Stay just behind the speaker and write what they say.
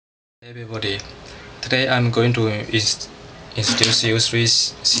Hey everybody, today I'm going to introduce you 3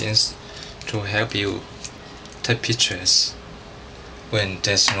 things to help you take pictures when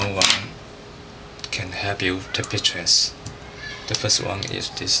there's no one can help you take pictures. The first one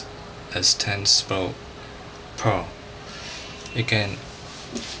is this Extensible Pro. You can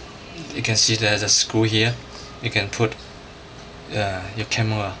see there's a screw here. You can put your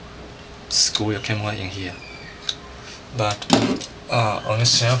camera, screw your camera in here. But on your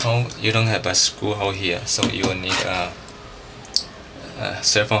cell phone, you don't have a screw hole here, so you will need a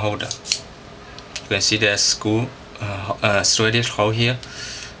cell phone holder. You can see there's screw threaded hole here,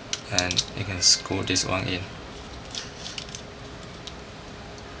 and you can screw this one in.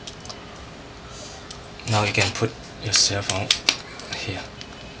 Now you can put your cell phone here,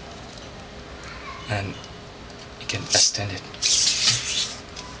 and you can extend it.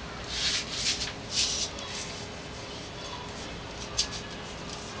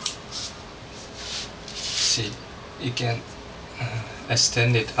 See, you can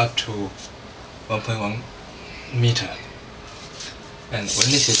extend it up to 1.1 meter, and when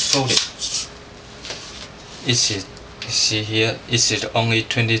this is folded, see here, it is only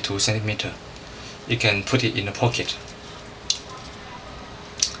 22 centimeter. You can put it in a pocket.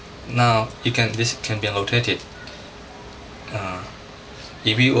 Now this can be rotated.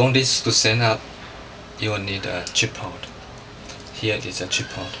 If you want this to stand up, you will need a tripod. Here is a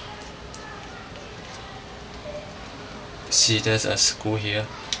tripod. See, there's a screw here.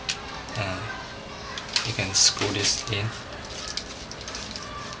 You can screw this in.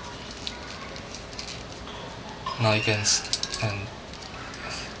 Now you can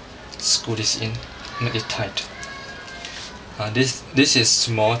screw this in, make it tight. This is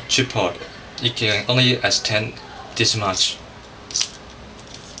small tripod. It can only extend this much.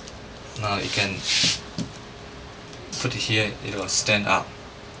 Now you can put it here. It will stand up,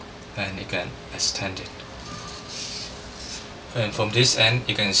 and you can extend it. And from this end,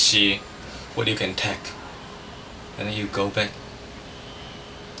 you can see what you can take, and then you go back.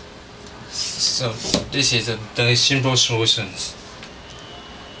 So this is a very simple solution.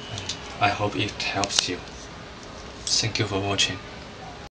 I hope it helps you. Thank you for watching.